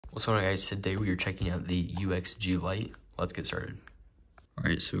What's going on, guys? Today we are checking out the UXG-Lite. Let's get started.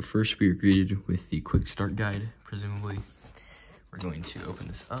 Alright, so first we are greeted with the quick start guide, presumably. We're going to open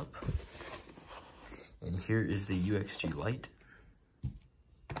this up. And here is the UXG-Lite.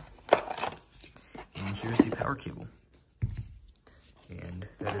 And here's the power cable. And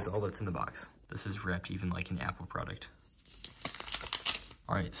that is all that's in the box. This is wrapped even like an Apple product.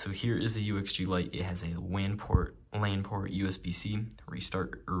 Alright, so here is the UXG-Lite. It has a WAN port, LAN port, USB-C,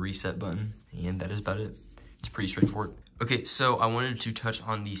 restart or reset button, and that is about it. It's pretty straightforward. Okay, so I wanted to touch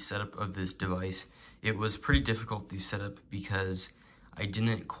on the setup of this device. It was pretty difficult to set up because I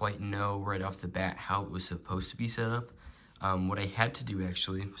didn't quite know right off the bat how it was supposed to be set up. What I had to do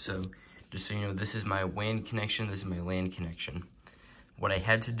actually, so just so you know, this is my WAN connection, this is my LAN connection. What I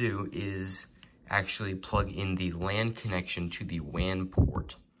had to do is actually plug in the LAN connection to the WAN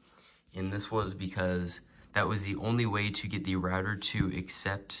port. And this was because that was the only way to get the router to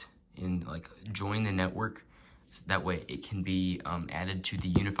accept and join the network. So that way it can be added to the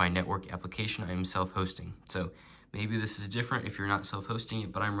unified network application I am self-hosting. So maybe this is different if you're not self-hosting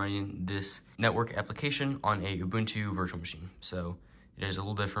it, but I'm running this network application on a Ubuntu virtual machine. So it is a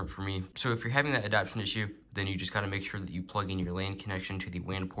little different for me. So if you're having that adoption issue, then you just gotta make sure that you plug in your LAN connection to the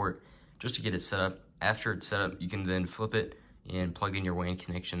WAN port just to get it set up. After it's set up, you can then flip it and plug in your WAN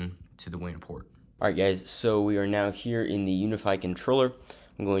connection to the WAN port. All right, guys, so we are now here in the unified controller.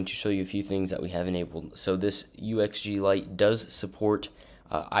 I'm going to show you a few things that we have enabled. So this UXG-Lite does support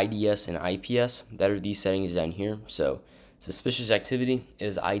IDS and IPS. That are these settings down here. So suspicious activity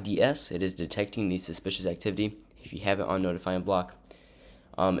is IDS. It is detecting the suspicious activity if you have it on notify and block.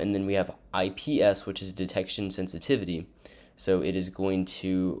 And then we have IPS, which is detection sensitivity. So it is going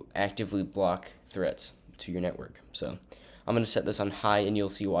to actively block threats to your network. So I'm going to set this on high, and you'll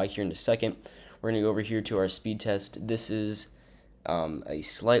see why here in a second. We're going to go over here to our speed test. This is a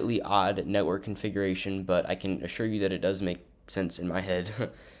slightly odd network configuration, but I can assure you that it does make sense in my head.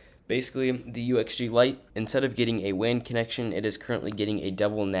 Basically, the UXG-Lite, instead of getting a WAN connection, it is currently getting a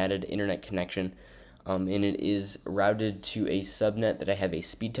double NATed internet connection, and it is routed to a subnet that I have a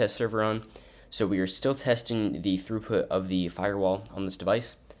speed test server on. So we are still testing the throughput of the firewall on this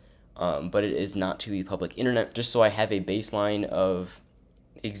device, but it is not to the public internet, just so I have a baseline of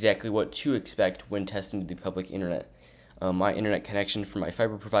exactly what to expect when testing the public internet. My internet connection from my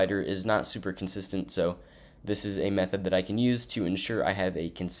fiber provider is not super consistent, so this is a method that I can use to ensure I have a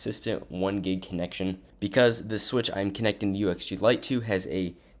consistent 1 gig connection. Because the switch I'm connecting the UXG-Lite to has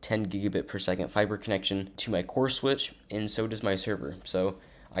a 10 gigabit per second fiber connection to my core switch, and so does my server. So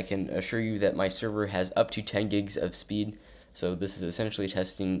I can assure you that my server has up to 10 gigs of speed, so this is essentially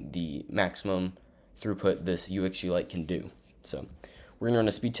testing the maximum throughput this UXG-Lite can do. So we're going to run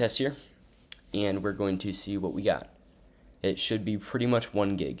a speed test here, and we're going to see what we got. It should be pretty much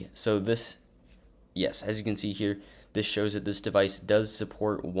 1 gig. So this, yes, as you can see here, this shows that this device does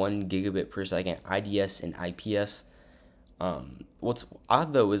support 1 gigabit per second IDS and IPS. What's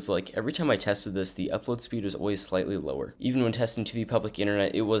odd though is every time I tested this, the upload speed was always slightly lower. Even when testing to the public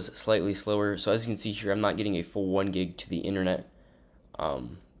internet, it was slightly slower. So as you can see here, I'm not getting a full 1 gig to the internet,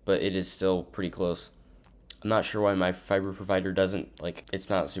 but it is still pretty close. I'm not sure why my fiber provider doesn't, it's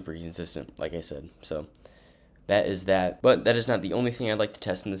not super consistent, like I said. So that is that, but that is not the only thing I'd like to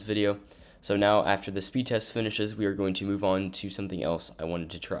test in this video. So now, after the speed test finishes, we are going to move on to something else I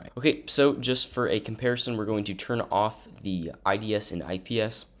wanted to try. Okay, so just for a comparison, we're going to turn off the IDS and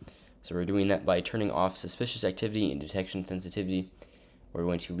IPS. So we're doing that by turning off suspicious activity and detection sensitivity. We're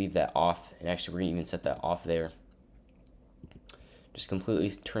going to leave that off, and actually we're going to even set that off there. Just completely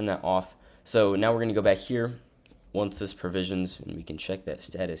turn that off. So now we're going to go back here. Once this provisions, and we can check that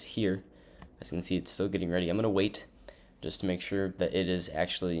status here. As you can see, it's still getting ready. I'm going to wait just to make sure that it is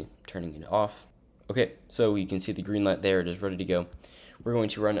actually turning it off. Okay, so you can see the green light there. It is ready to go. We're going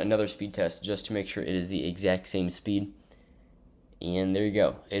to run another speed test just to make sure it is the exact same speed. And there you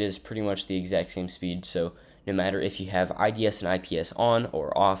go. It is pretty much the exact same speed. So no matter if you have IDS and IPS on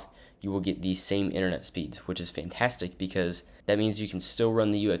or off, you will get the same internet speeds, which is fantastic because that means you can still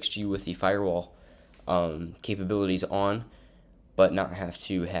run the UXG with the firewall capabilities on, but not have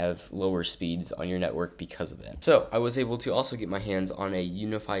to have lower speeds on your network because of that. So I was able to also get my hands on a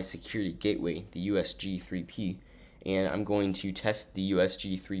Unified Security Gateway, the UXG-3P, and I'm going to test the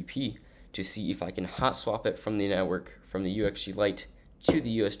UXG-3P to see if I can hot swap it from the network, from the UXG-Lite to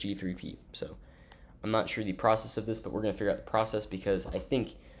the UXG-3P. So I'm not sure the process of this, but we're going to figure out the process because I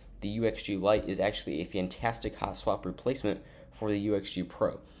think the UXG-Lite is actually a fantastic hot swap replacement for the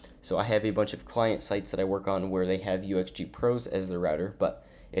UXG-Pro. So I have a bunch of client sites that I work on where they have UXG-Pros as their router, but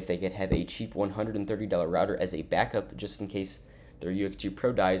if they could have a cheap $130 router as a backup just in case their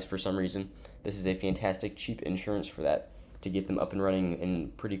UXG-Pro dies for some reason, this is a fantastic cheap insurance for that to get them up and running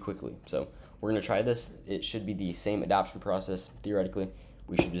and pretty quickly. So we're going to try this. It should be the same adoption process, theoretically.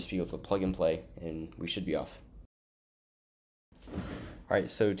 We should just be able to plug and play, and we should be off. Alright,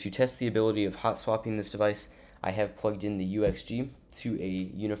 so to test the ability of hot swapping this device, I have plugged in the UXG to a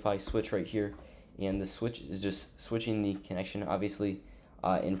UniFi switch right here, and the switch is just switching the connection, obviously,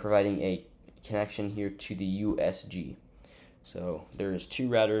 and providing a connection here to the USG. So there's two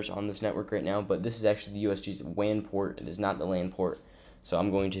routers on this network right now, but this is actually the USG's WAN port. It is not the LAN port. So I'm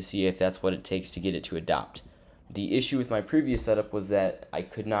going to see if that's what it takes to get it to adopt. The issue with my previous setup was that I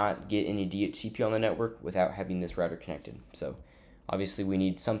could not get any DHCP on the network without having this router connected. So obviously we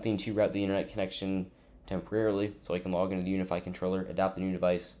need something to route the internet connection temporarily so I can log into the UniFi controller, adopt the new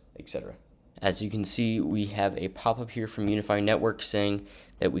device, etc. As you can see, we have a pop-up here from UniFi Network saying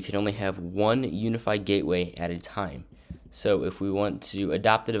that we can only have one UniFi gateway at a time. So if we want to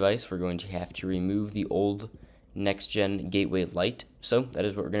adopt the device, we're going to have to remove the old next-gen gateway Lite. So that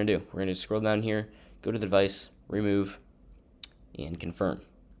is what we're going to do. We're going to scroll down here, go to the device, remove, and confirm.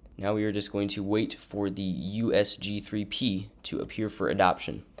 Now we are just going to wait for the UXG-3P to appear for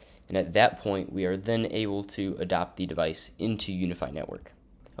adoption. And at that point, we are then able to adopt the device into UniFi Network.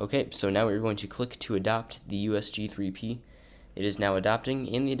 Okay, so now we're going to click to adopt the UXG-3P. It is now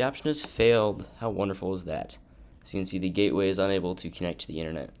adopting, and the adoption has failed. How wonderful is that? So you can see the gateway is unable to connect to the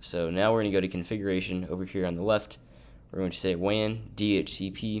internet. So now we're going to go to configuration over here on the left. We're going to say WAN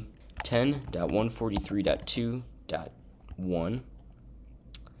DHCP 10.143.2.1,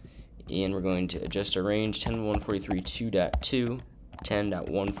 and we're going to adjust our range 10.143.2.2,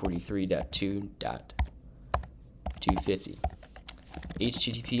 10.143.2.250.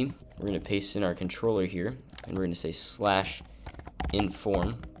 HTTP, we're going to paste in our controller here, and we're going to say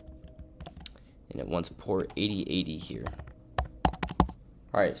 /inform, and it wants port 8080 here.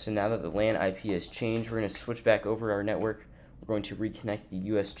 Alright, so now that the LAN IP has changed, we're going to switch back over our network. We're going to reconnect the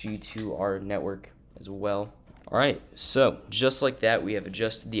USG to our network as well. Alright, so just like that, we have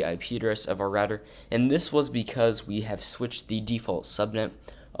adjusted the IP address of our router, and this was because we have switched the default subnet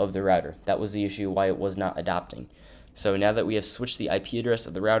of the router. That was the issue why it was not adopting. So now that we have switched the IP address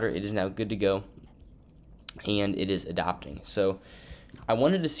of the router, it is now good to go, and it is adopting. So I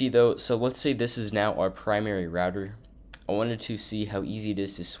wanted to see though, so let's say this is now our primary router. I wanted to see how easy it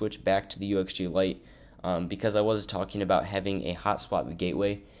is to switch back to the UXG-Lite because I was talking about having a hot swap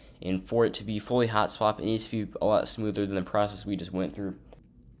gateway, and for it to be fully hot swap, it needs to be a lot smoother than the process we just went through.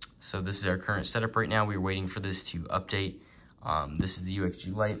 So this is our current setup right now. We're waiting for this to update. This is the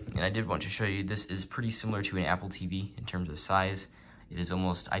UXG-Lite, and I did want to show you this is pretty similar to an Apple TV in terms of size. It is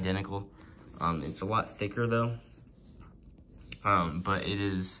almost identical. It's a lot thicker though, but it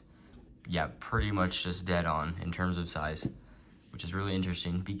is, yeah, pretty much just dead on in terms of size, which is really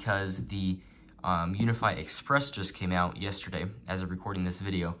interesting because the UniFi Express just came out yesterday as of recording this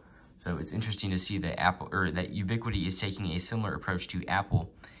video. So it's interesting to see that that Ubiquiti is taking a similar approach to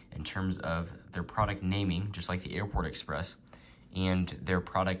Apple in terms of their product naming, just like the Airport Express, and their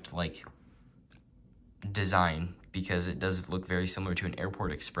product like design, because it does look very similar to an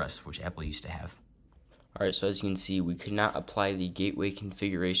Airport Express, which Apple used to have. Alright, so as you can see, we could not apply the gateway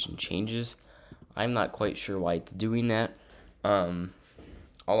configuration changes. I'm not quite sure why it's doing that. All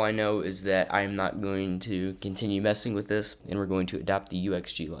I know is that I'm not going to continue messing with this, and we're going to adopt the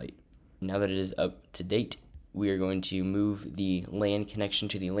UXG-Lite. Now that it is up to date, we are going to move the LAN connection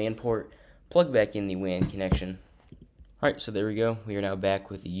to the LAN port, plug back in the WAN connection. Alright, so there we go. We are now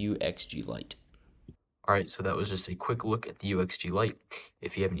back with the UXG-Lite. Alright, so that was just a quick look at the UXG-Lite.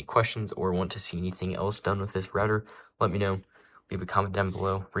 If you have any questions or want to see anything else done with this router, let me know. Leave a comment down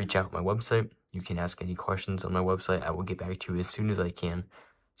below. Reach out on my website. You can ask any questions on my website. I will get back to you as soon as I can.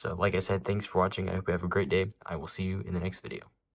 So like I said, thanks for watching. I hope you have a great day. I will see you in the next video.